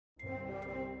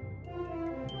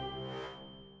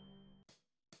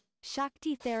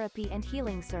Shakti Therapy and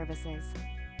Healing Services.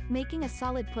 Making a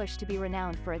solid push to be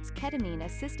renowned for its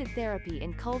ketamine-assisted therapy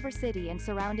in Culver City and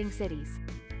surrounding cities.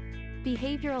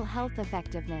 Behavioral health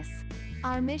effectiveness.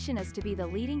 Our mission is to be the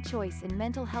leading choice in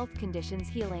mental health conditions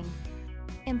healing.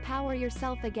 Empower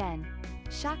yourself again.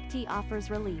 Shakti offers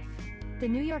relief. The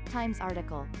New York Times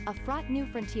article, A Fraught New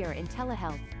Frontier in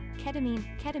Telehealth,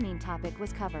 Ketamine topic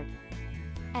was covered.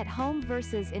 At home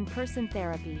versus in-person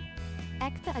therapy.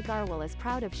 Ekta Agarwal is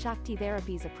proud of Shakti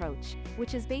Therapy's approach,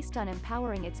 which is based on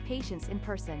empowering its patients in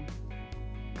person.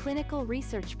 Clinical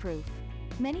research proof.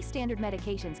 Many standard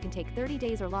medications can take 30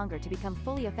 days or longer to become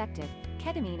fully effective,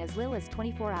 ketamine as little as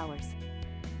 24 hours.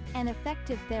 An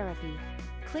effective therapy.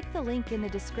 Click the link in the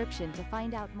description to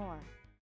find out more.